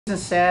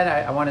Instead,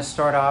 I want to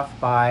start off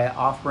by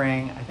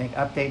offering, I think,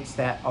 updates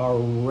that are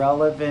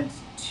relevant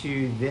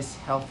to this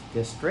health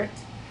district.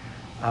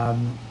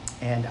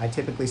 And I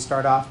typically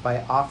start off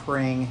by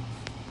offering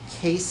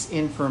case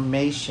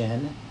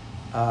information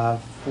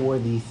for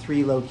the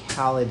 3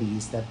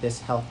 localities that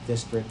this health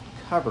district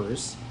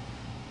covers.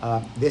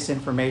 This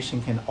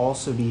information can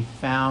also be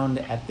found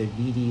at the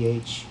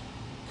VDH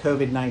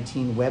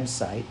COVID-19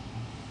 website.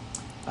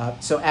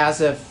 So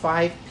as of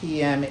 5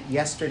 p.m.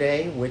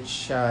 yesterday,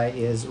 which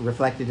is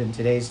reflected in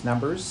today's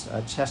numbers,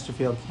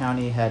 Chesterfield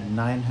County had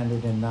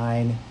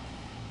 909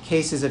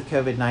 cases of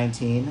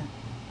COVID-19,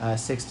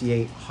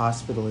 68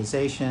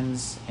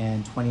 hospitalizations,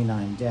 and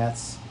 29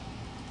 deaths.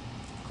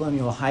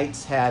 Colonial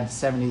Heights had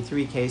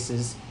 73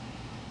 cases,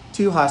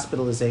 2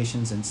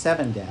 hospitalizations, and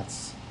 7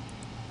 deaths.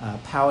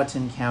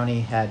 Powhatan County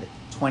had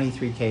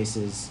 23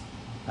 cases,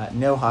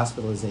 no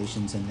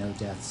hospitalizations, and no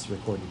deaths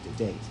recorded to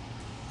date.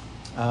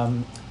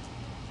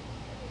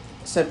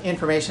 Some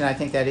information I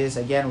think that is,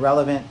 again,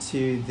 relevant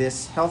to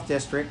this health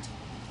district.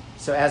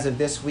 So as of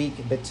this week,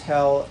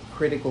 Battelle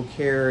Critical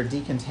Care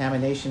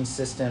Decontamination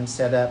System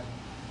set up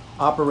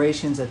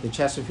operations at the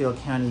Chesterfield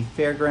County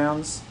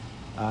Fairgrounds.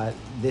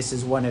 This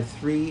is one of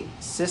 3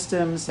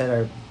 systems that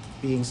are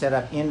being set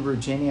up in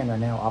Virginia and are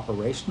now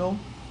operational.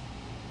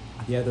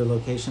 The other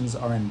locations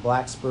are in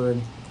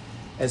Blacksburg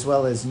as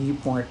well as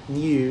Newport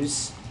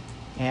News,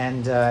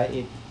 and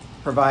it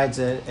provides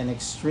an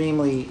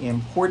extremely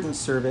important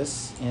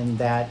service in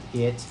that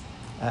it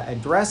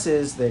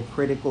addresses the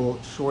critical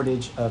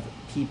shortage of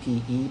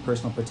PPE,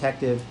 personal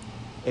protective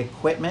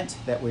equipment,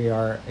 that we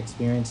are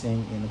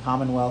experiencing in the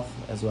Commonwealth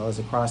as well as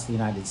across the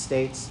United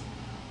States.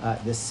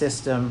 This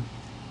system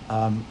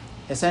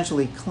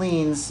essentially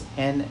cleans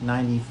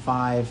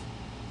N95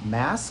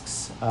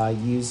 masks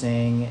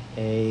using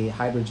a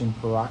hydrogen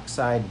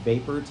peroxide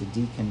vapor to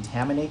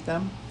decontaminate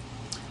them,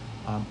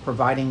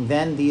 providing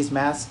then these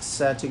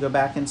masks to go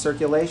back in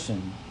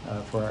circulation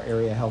for our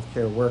area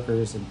healthcare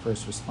workers and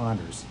first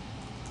responders.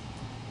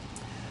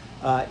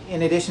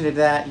 In addition to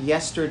that,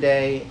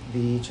 yesterday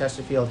the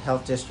Chesterfield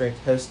Health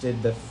District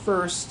hosted the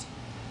first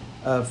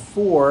of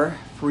 4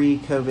 free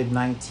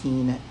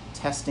COVID-19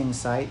 testing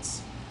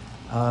sites.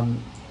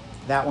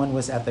 That one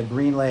was at the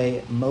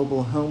Greenlay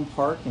Mobile Home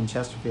Park in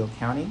Chesterfield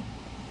County.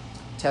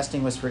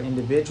 Testing was for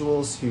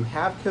individuals who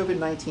have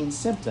COVID-19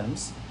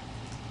 symptoms,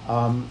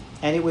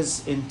 and it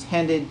was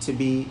intended to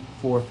be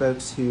for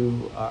folks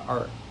who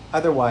are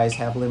otherwise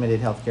have limited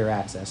healthcare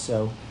access,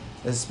 so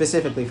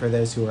specifically for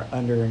those who are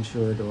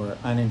underinsured or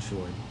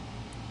uninsured.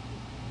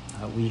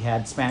 We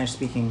had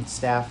Spanish-speaking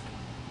staff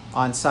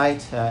on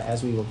site,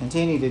 as we will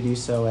continue to do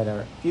so at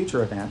our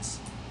future events.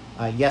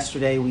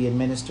 Yesterday we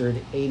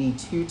administered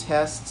 82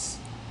 tests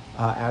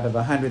out of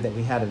 100 that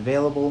we had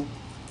available,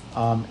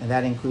 and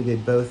that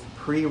included both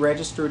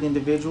pre-registered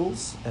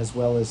individuals as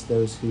well as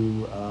those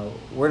who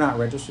were not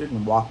registered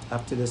and walked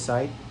up to the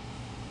site.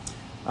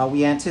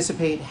 We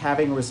anticipate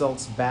having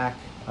results back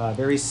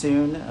very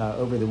soon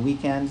over the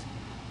weekend,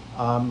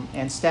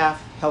 and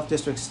health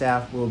district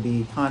staff will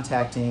be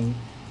contacting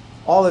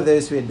all of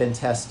those who had been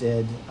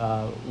tested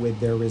with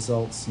their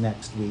results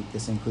next week.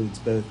 This includes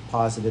both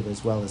positive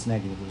as well as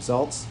negative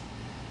results.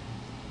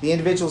 The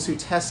individuals who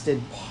tested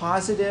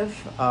positive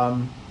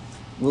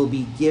will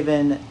be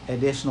given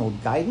additional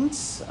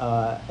guidance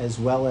as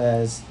well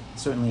as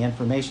certainly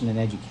information and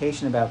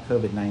education about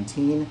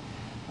COVID-19.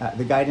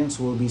 The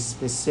guidance will be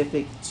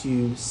specific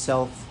to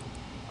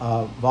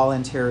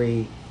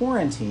self-voluntary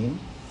quarantine,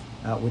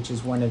 which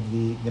is one of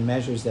the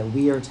measures that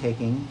we are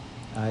taking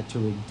to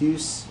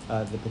reduce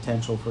the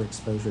potential for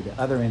exposure to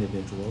other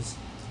individuals.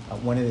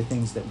 One of the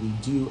things that we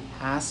do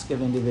ask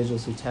of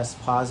individuals who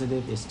test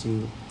positive is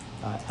to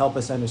help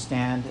us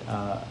understand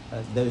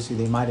those who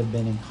they might have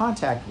been in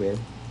contact with,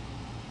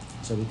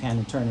 so we can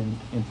in turn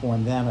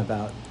inform them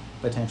about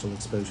potential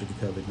exposure to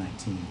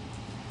COVID-19.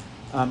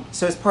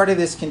 So as part of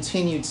this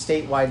continued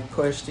statewide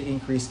push to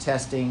increase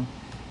testing,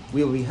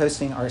 we will be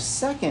hosting our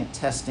 2nd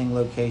testing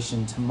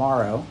location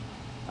tomorrow,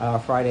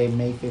 Friday,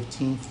 May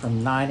 15th,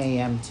 from 9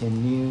 a.m. to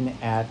noon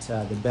at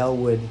the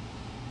Bellwood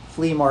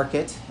Flea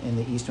Market in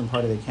the eastern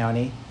part of the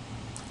county.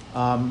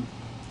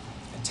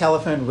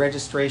 Telephone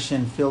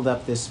registration filled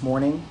up this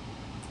morning.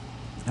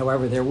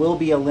 However, there will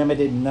be a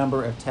limited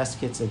number of test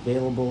kits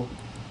available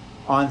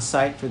on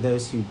site for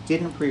those who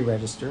didn't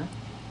pre-register,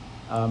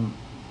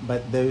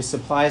 but those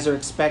supplies are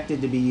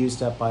expected to be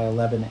used up by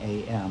 11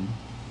 a.m.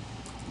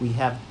 We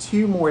have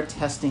 2 more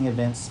testing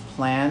events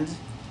planned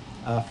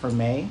for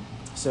May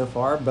so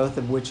far, both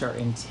of which are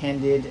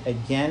intended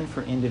again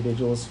for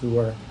individuals who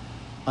are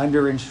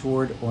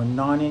underinsured or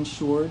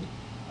non-insured.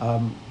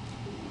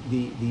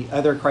 The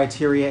other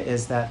criteria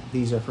is that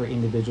these are for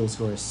individuals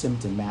who are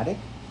symptomatic.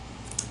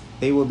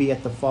 They will be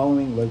at the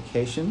following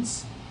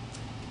locations.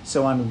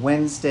 So on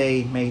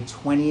Wednesday, May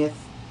 20th,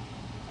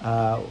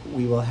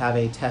 we will have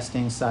a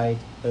testing site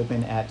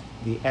open at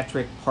the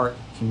Ettrick Park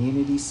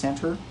Community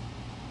Center.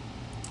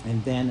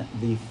 And then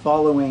the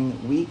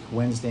following week,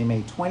 Wednesday,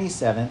 May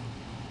 27th,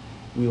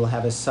 we will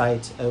have a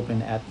site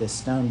open at the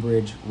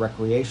Stonebridge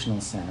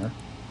Recreational Center.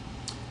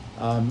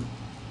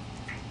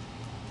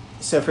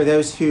 So for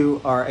those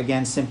who are,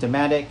 again,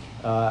 symptomatic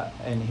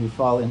and who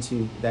fall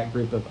into that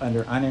group of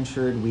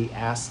uninsured, we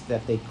ask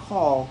that they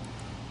call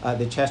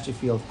the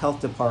Chesterfield Health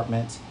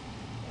Department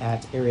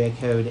at area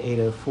code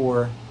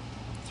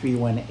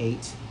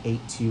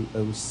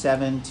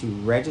 804-318-8207 to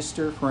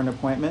register for an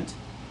appointment.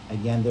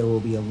 Again, there will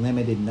be a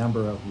limited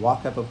number of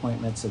walk-up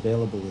appointments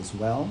available as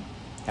well.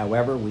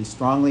 However, we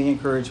strongly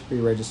encourage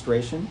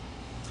pre-registration.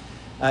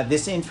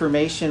 This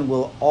information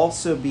will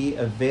also be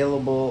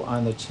available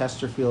on the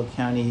Chesterfield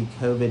County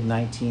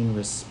COVID-19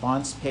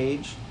 response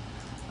page,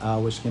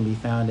 which can be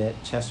found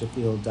at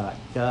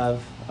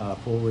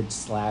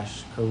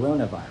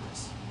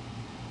chesterfield.gov/coronavirus.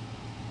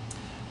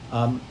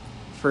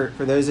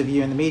 For those of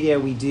you in the media,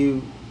 we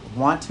do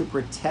want to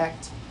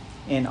protect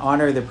and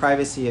honor the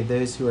privacy of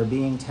those who are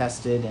being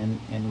tested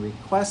and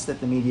request that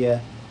the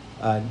media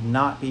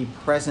not be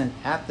present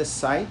at the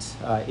site.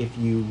 If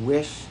you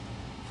wish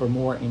for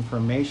more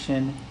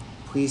information,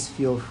 please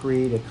feel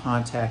free to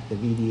contact the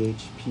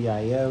VDH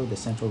PIO, the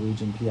Central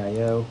Region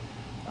PIO.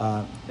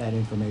 That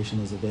information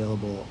is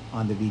available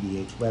on the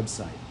VDH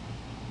website.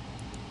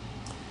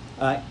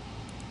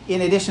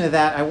 In addition to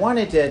that, I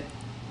wanted to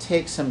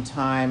take some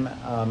time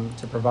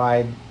to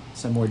provide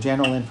some more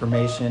general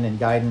information and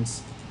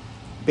guidance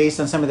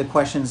based on some of the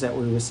questions that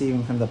we're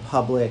receiving from the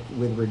public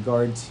with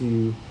regard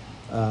to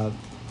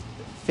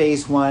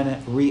Phase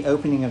 1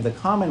 reopening of the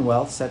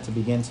Commonwealth set to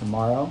begin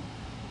tomorrow.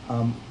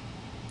 A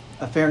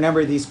fair number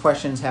of these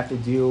questions have to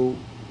deal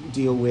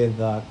with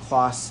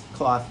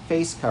cloth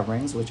face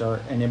coverings, which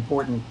are an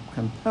important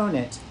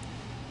component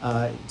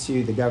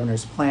to the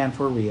governor's plan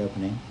for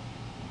reopening.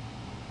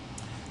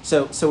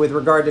 So with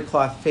regard to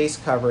cloth face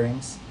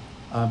coverings,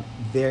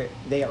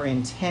 they are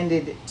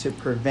intended to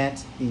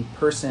prevent the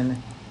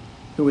person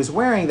who is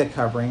wearing the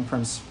covering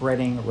from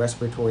spreading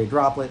respiratory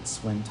droplets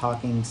when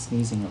talking,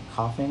 sneezing, or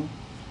coughing.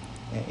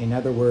 In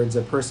other words,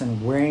 a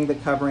person wearing the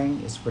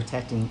covering is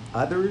protecting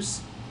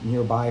others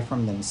nearby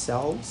from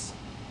themselves.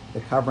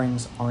 The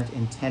coverings aren't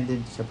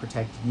intended to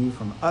protect you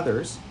from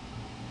others.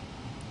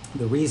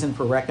 The reason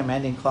for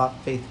recommending cloth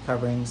face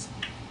coverings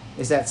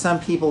is that some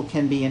people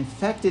can be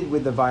infected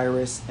with the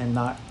virus and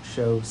not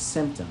show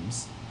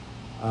symptoms.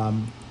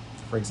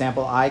 For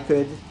example, I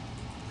could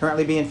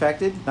currently be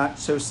infected, not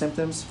show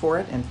symptoms for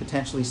it, and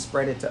potentially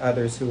spread it to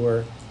others who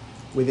are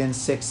within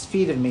 6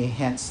 feet of me,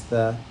 hence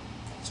the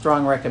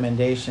strong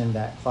recommendation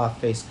that cloth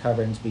face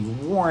coverings be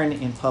worn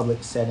in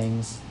public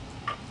settings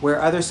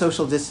where other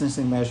social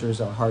distancing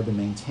measures are hard to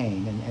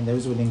maintain, and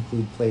those would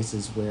include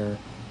places where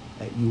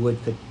you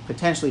could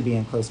potentially be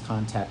in close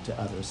contact to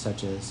others,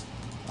 such as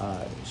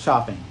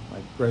shopping,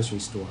 like grocery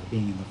store,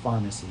 being in the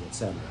pharmacy,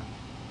 etc.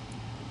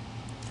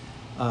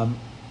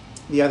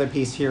 The other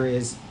piece here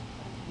is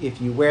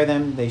if you wear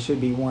them, they should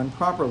be worn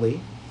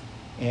properly,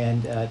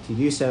 and to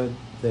do so,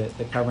 the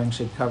covering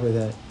should cover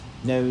the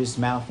nose,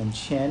 mouth, and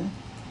chin.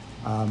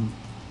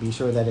 Be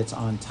sure that it's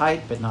on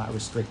tight but not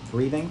restrict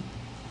breathing.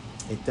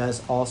 It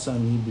does also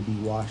need to be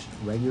washed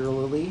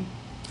regularly,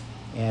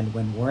 and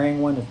when wearing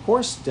one, of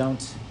course,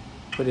 don't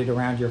put it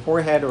around your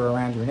forehead or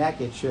around your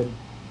neck. It should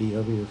be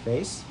over your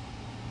face.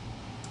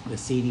 The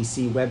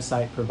CDC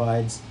website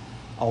provides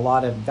a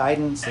lot of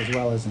guidance as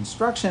well as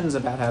instructions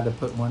about how to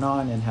put one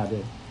on and how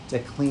to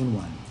clean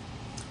one.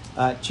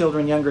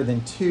 Children younger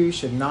than 2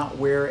 should not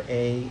wear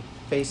a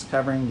face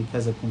covering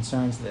because of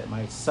concerns that it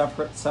might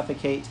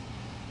suffocate.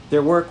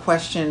 There were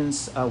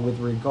questions with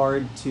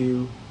regard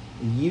to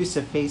the use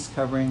of face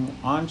covering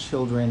on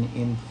children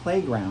in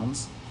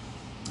playgrounds.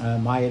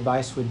 My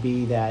advice would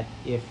be that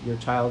if your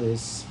child is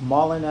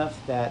small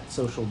enough that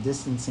social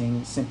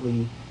distancing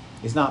simply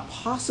is not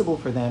possible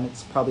for them,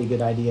 it's probably a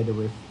good idea to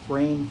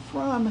refrain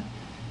from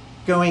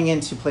going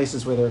into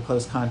places where there are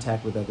close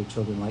contact with other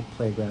children, like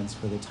playgrounds,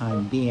 for the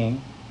time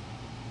being.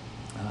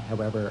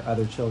 However,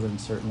 other children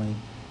certainly,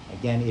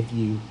 again, if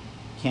you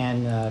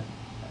can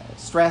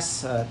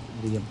stress the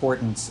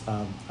importance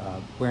of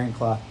wearing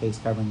cloth face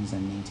coverings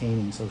and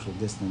maintaining social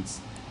distance,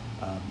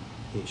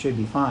 it should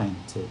be fine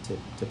to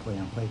play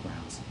on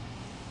playgrounds.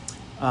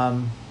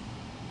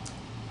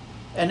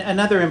 And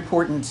another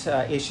important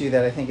issue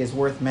that I think is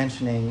worth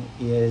mentioning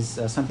is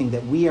something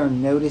that we are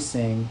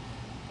noticing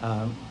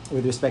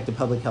with respect to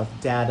public health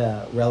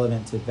data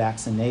relevant to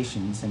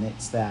vaccinations, and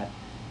it's that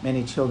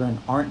many children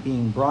aren't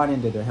being brought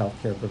into their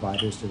healthcare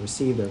providers to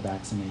receive their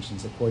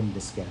vaccinations according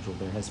to schedule.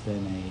 There has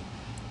been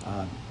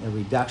a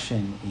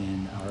reduction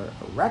in our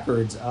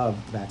records of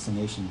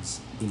vaccinations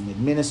being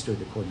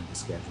administered according to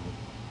schedule.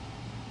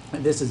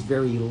 And this is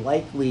very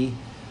likely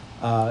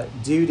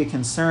due to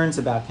concerns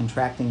about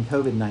contracting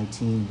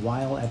COVID-19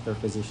 while at their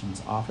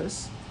physician's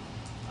office.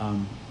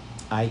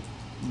 I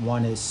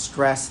want to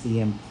stress the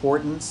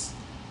importance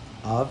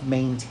of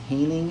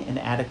maintaining an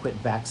adequate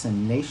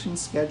vaccination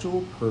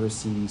schedule per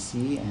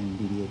CDC and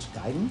VDH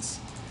guidance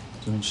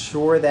to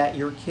ensure that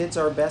your kids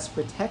are best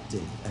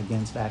protected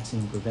against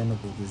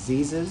vaccine-preventable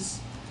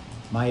diseases.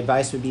 My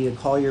advice would be to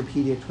call your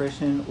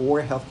pediatrician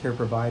or healthcare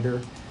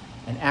provider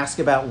and ask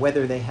about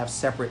whether they have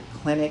separate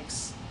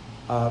clinics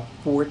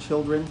for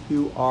children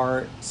who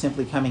are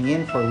simply coming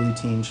in for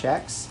routine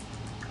checks.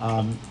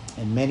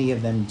 And many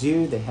of them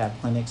do. They have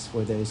clinics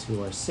for those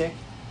who are sick,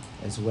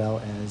 as well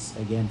as,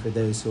 again, for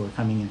those who are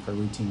coming in for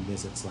routine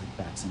visits like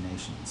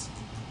vaccinations.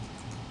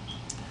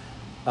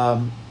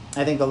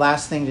 I think the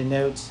last thing to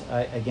note,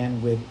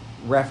 again, with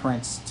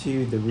reference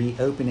to the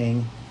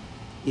reopening,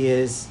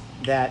 is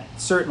that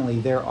certainly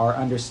there are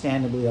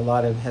understandably a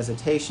lot of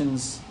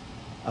hesitations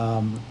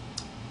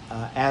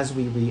as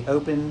we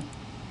reopen.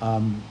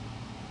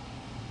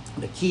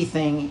 The key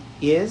thing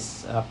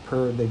is,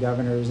 per the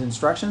governor's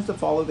instructions, to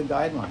follow the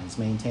guidelines,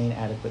 maintain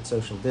adequate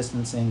social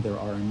distancing. There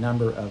are a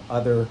number of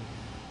other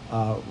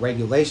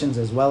regulations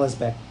as well as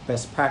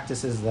best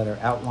practices that are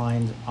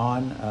outlined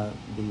on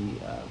the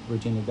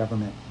Virginia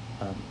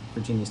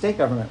State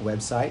Government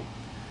website.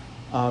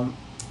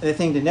 The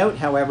thing to note,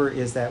 however,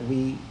 is that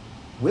we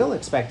will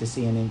expect to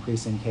see an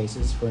increase in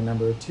cases for a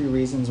number of two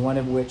reasons, one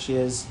of which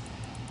is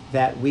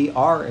that we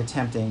are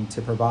attempting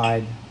to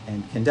provide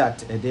and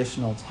conduct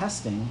additional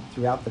testing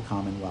throughout the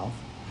Commonwealth,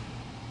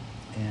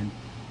 and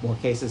more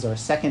cases are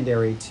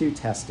secondary to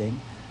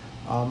testing,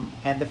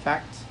 and the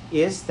fact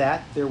is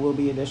that there will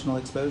be additional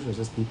exposures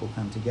as people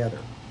come together.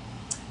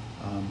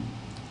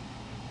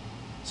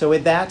 So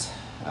with that,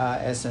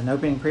 as an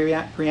opening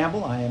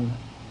preamble, I am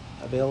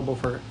available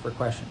for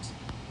questions.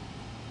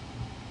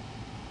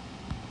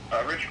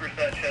 Rich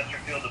Grissett,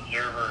 Chesterfield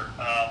Observer.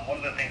 One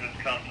of the things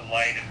that's come to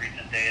light in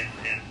recent days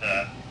is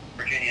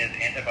Virginia's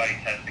antibody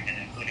testing, and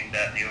including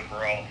that in the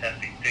overall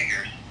testing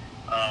figures.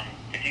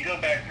 If you go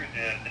back through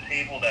the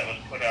table that was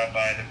put out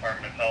by the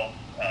Department of Health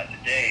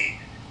today,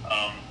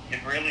 it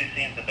really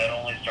seems that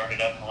only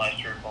started up in the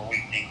last 3 or 4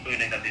 weeks, the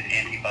including of these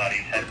antibody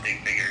testing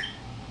figures.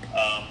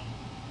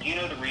 Do you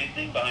know the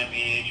reasoning behind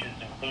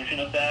VH's inclusion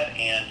of that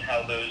and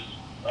how those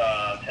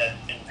tests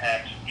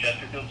impact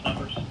Chesterfield's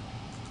numbers?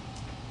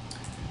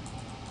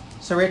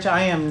 So, Rich,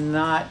 I am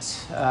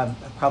not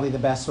probably the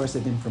best source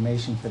of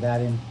information for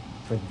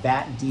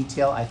that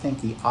detail. I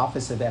think the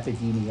Office of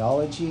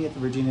Epidemiology at the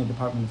Virginia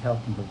Department of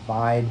Health can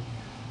provide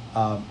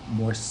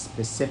more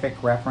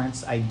specific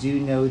reference. I do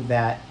know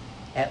that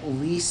at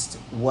least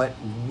what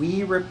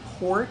we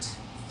report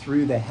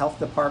through the health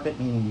department,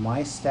 meaning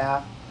my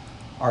staff,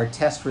 are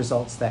test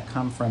results that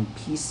come from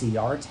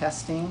PCR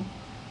testing.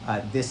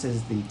 This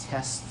is the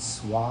test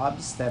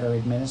swabs that are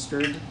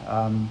administered.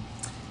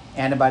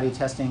 Antibody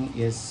testing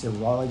is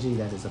serology,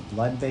 that is a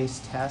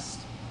blood-based test.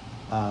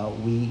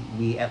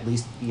 We at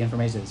least the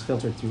information that's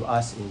filtered through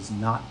us is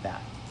not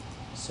that.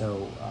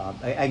 So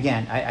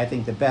again, I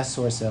think the best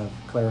source of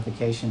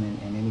clarification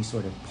and any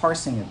sort of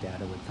parsing of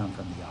data would come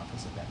from the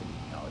Office of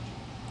Epidemiology.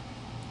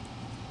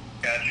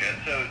 Gotcha.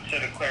 So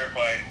to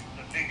clarify,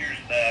 the figures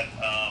that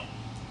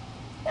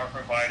are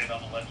provided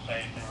on the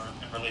website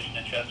in relation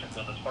to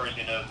Chesterfield, as far as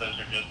you know, those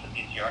are just the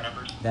PCR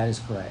numbers? That is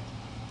correct.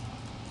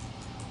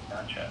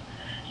 Gotcha.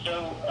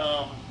 So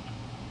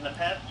in the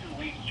past 2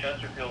 weeks,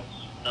 Chesterfield's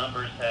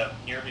numbers have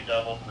nearly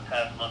doubled. In the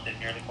past month, they've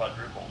nearly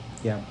quadrupled.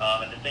 Yeah.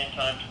 At the same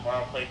time,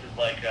 tomorrow, places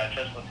like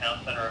Chesterfield Town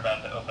Center are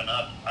about to open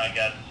up. I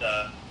guess,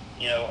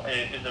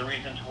 is there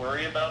reason to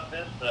worry about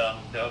this,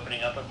 the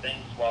opening up of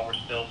things, while we're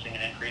still seeing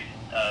an increase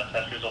in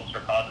test results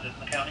for positive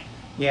in the county?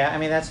 Yeah, I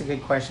mean, that's a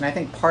good question. I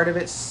think part of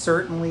it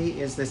certainly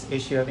is this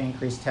issue of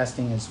increased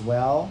testing as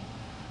well.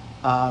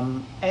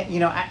 And,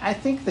 I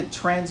think the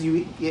trends,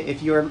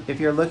 if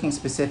you're looking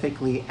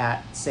specifically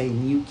at, say,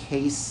 new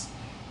case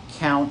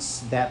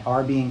counts that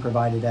are being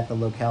provided at the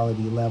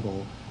locality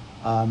level,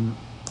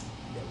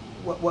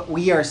 what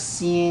we are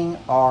seeing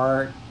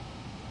are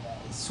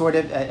sort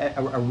of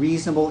a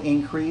reasonable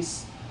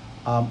increase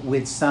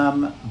with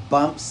some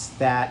bumps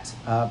that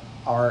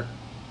are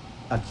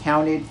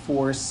accounted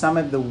for some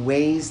of the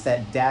ways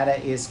that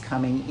data is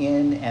coming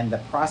in and the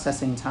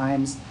processing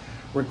times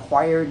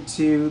required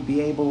to be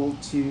able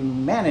to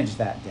manage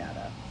that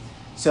data.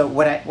 So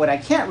what I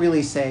can't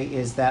really say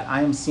is that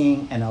I'm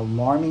seeing an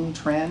alarming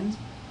trend.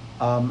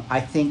 I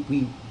think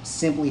we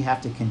simply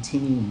have to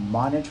continue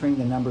monitoring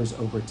the numbers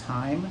over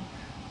time.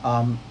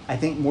 I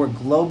think more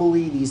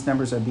globally, these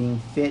numbers are being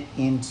fit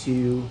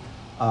into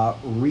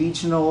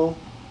regional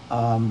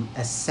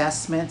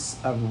assessments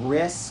of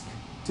risk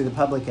to the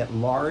public at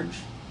large,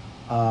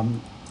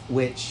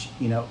 which,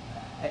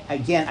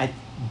 again, I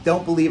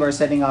don't believe are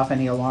setting off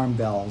any alarm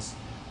bells.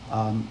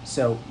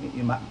 So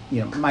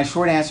my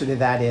short answer to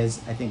that is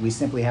I think we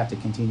simply have to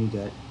continue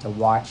to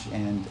watch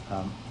and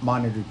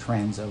monitor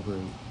trends over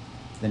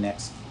the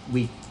next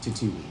week to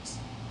 2 weeks.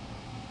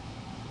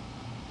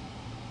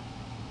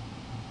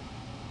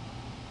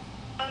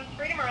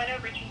 Serena Moreno,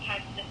 Richmond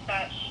Times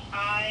Dispatch.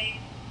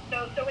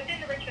 So within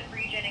the Richmond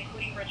region,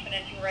 including Richmond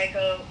and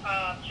Henrico,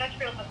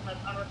 Chesterfield has the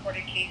most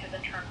unreported cases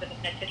in terms of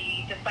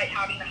ethnicity, despite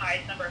having the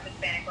highest number of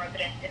Hispanic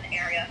residents in the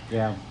area.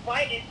 Yeah.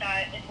 Why is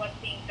that, and what's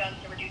being done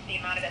to reduce the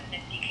amount of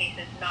ethnicity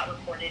cases not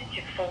reported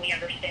to fully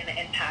understand the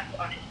impact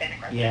on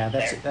Hispanic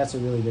residents? Yeah, that's a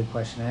really good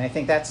question, and I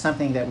think that's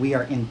something that we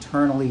are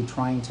internally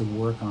trying to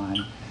work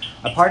on.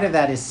 A part of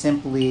that is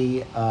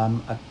simply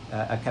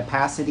a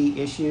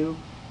capacity issue.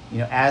 You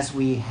know, as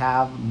we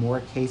have more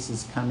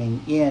cases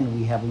coming in,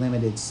 we have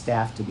limited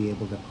staff to be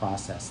able to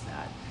process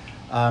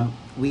that.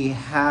 We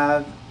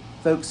have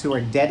folks who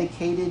are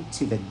dedicated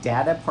to the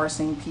data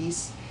parsing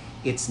piece.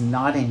 It's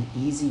not an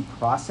easy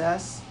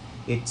process.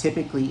 It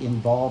typically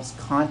involves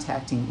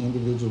contacting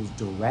individuals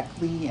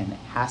directly and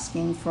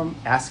asking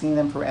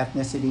them for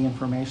ethnicity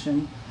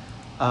information,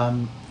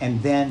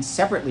 and then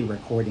separately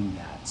recording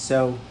that.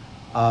 So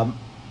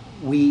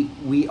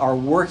we are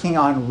working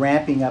on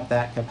ramping up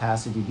that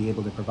capacity to be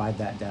able to provide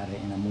that data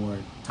in a more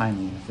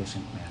timely and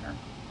efficient manner.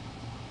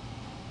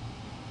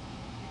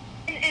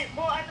 And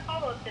well, as a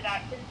follow-up to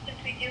that, since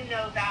we do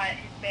know that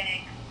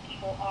Hispanic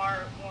people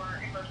are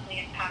more adversely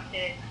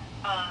impacted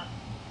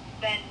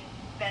than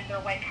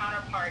their white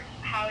counterparts,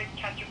 how is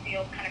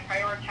Chesterfield kind of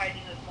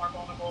prioritizing those more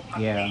vulnerable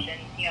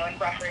populations, you know, in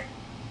reference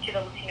to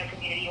the Latino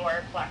community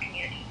or Black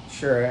community?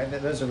 Sure,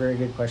 those are very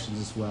good questions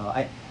as well.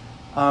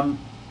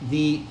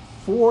 The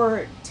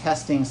 4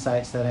 testing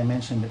sites that I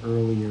mentioned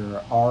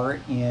earlier are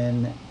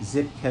in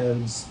zip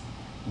codes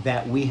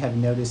that we have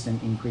noticed an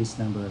increased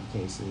number of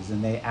cases,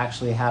 and they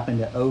actually happen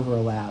to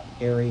overlap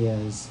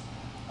areas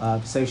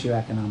of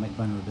socioeconomic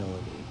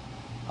vulnerability.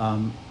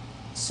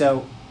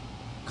 So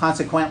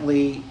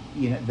consequently,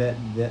 you know,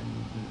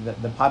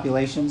 the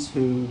populations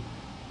who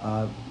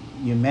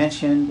you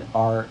mentioned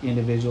are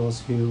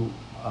individuals who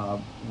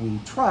we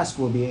trust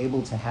will be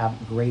able to have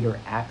greater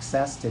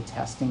access to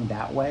testing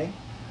that way.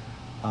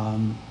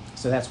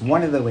 So that's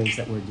one of the ways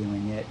that we're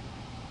doing it.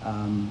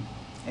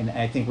 And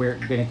I think we're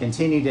going to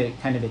continue to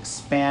kind of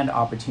expand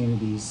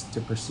opportunities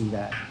to pursue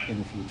that in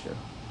the future.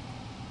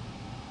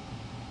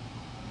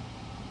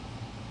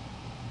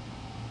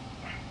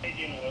 Hey,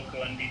 Jim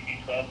Loco,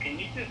 NBC 12. Can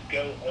you just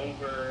go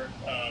over,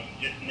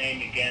 just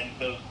name again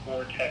those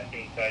 4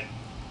 testing sites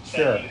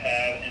Sure. that you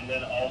have, and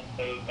then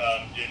also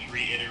just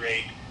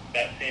reiterate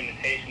that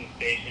sanitation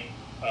station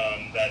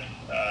that's,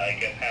 I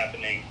guess,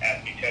 happening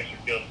at the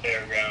Chesterfield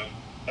Fairgrounds,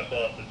 as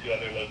well as the 2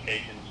 other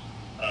locations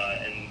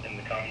in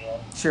the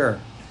Commonwealth? Sure.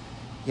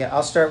 Yeah,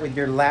 I'll start with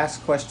your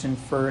last question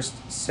first.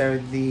 So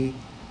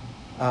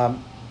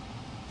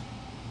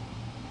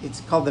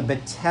it's called the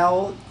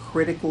Battelle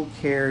Critical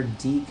Care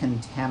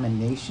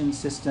Decontamination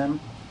System,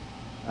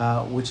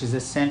 which is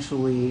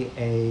essentially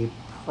a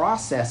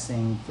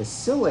processing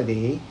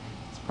facility.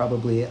 It's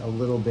probably a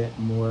little bit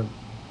more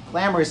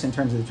glamorous in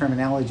terms of the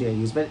terminology I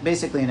use, but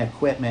basically an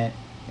equipment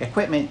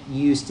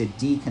used to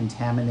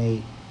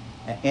decontaminate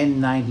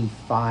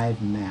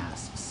N95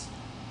 masks.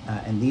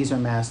 And these are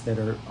masks that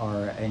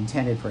are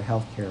intended for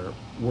healthcare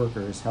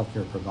workers,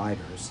 healthcare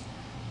providers.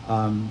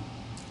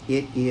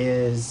 It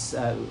is,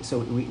 so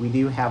we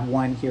do have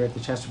one here at the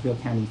Chesterfield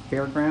County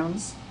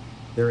Fairgrounds.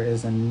 There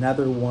is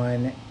another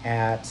one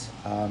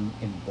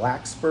in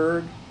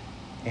Blacksburg,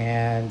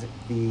 and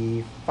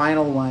the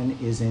final one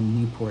is in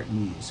Newport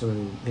News. So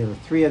there are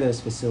 3 of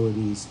those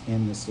facilities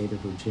in the state of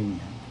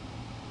Virginia.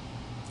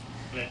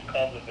 And it's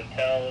called the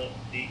Battelle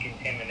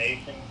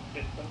Decontamination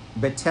System?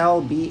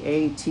 Battelle,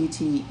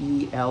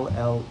 B-A-T-T-E-L-L-E,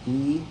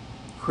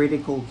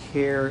 Critical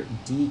Care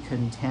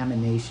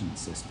Decontamination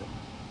System.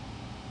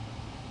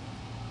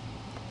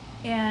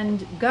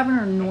 And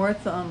Governor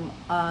Northam,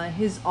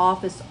 his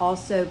office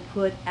also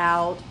put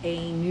out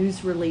a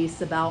news release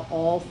about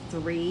all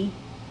 3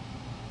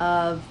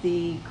 of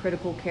the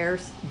critical care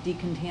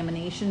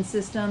decontamination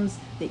systems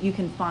that you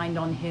can find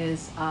on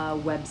his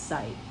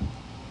website.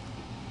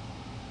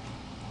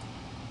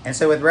 And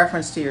so with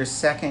reference to your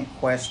second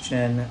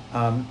question,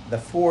 the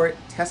 4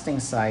 testing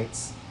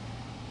sites,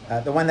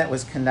 the one that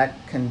was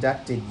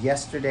conducted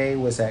yesterday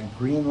was at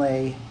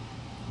Greenlay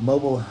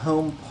Mobile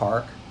Home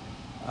Park,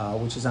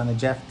 which is on the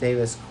Jeff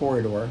Davis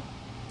corridor.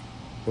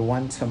 The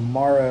one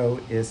tomorrow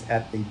is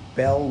at the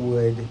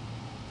Bellwood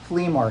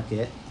Flea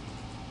Market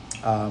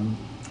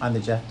on the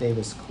Jeff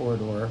Davis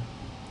corridor.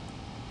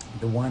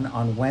 The one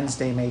on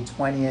Wednesday, May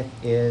 20th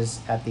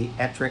is at the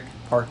Ettrick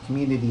Park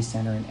Community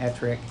Center in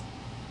Ettrick.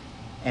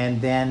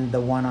 And then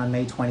the one on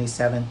May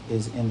 27th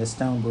is in the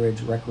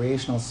Stonebridge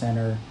Recreational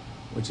Center,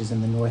 which is in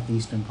the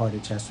northeastern part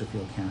of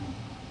Chesterfield County.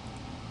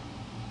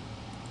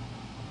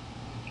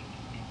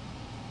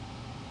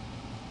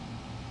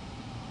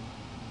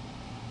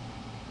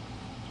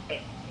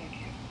 Thank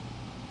you.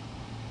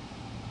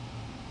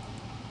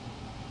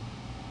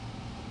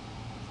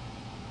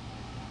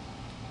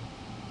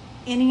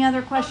 Any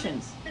other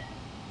questions?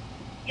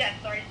 Yes,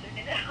 sorry,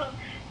 Susan.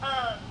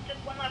 Just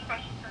one last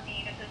question for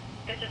me.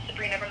 This is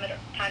Sabrina from the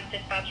Times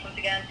Dispatch once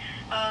again.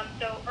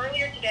 So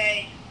earlier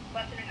today,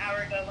 less than an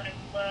hour ago, when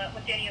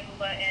Danny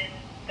Avula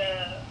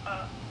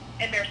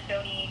and Mayor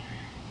Stoney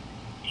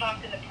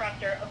talked in the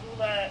presser,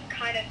 Avula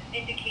kind of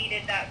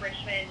indicated that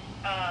Richmond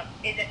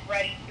isn't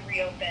ready to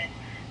reopen.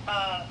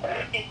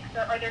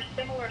 Are there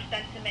similar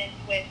sentiments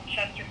with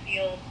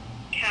Chesterfield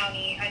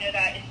County? I know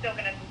that it's still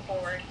going to move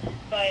forward,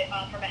 but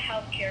from a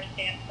healthcare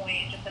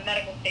standpoint, just a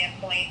medical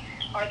standpoint,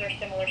 are there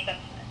similar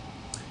sentiments?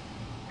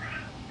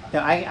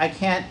 Now, I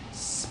can't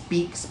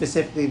speak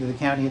specifically to the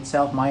county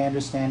itself, my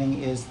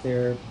understanding is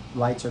their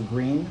lights are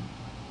green.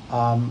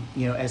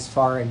 You know, as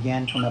far,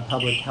 again, from a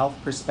public health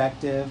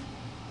perspective,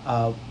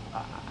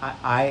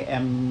 I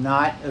am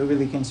not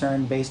overly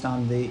concerned based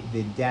on the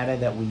data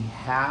that we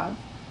have.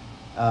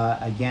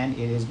 Again,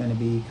 it is going to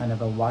be kind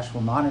of a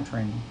watchful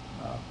monitoring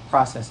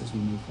process as we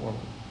move forward.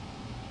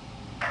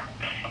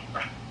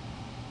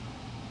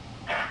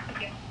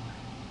 Thank you.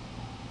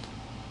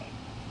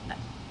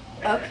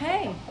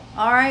 Okay.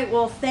 All right.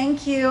 Well,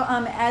 thank you.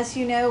 As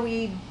you know,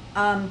 we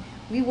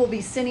will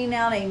be sending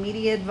out a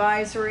media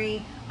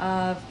advisory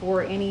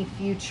for any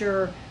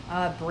future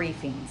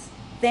briefings.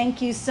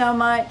 Thank you so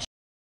much.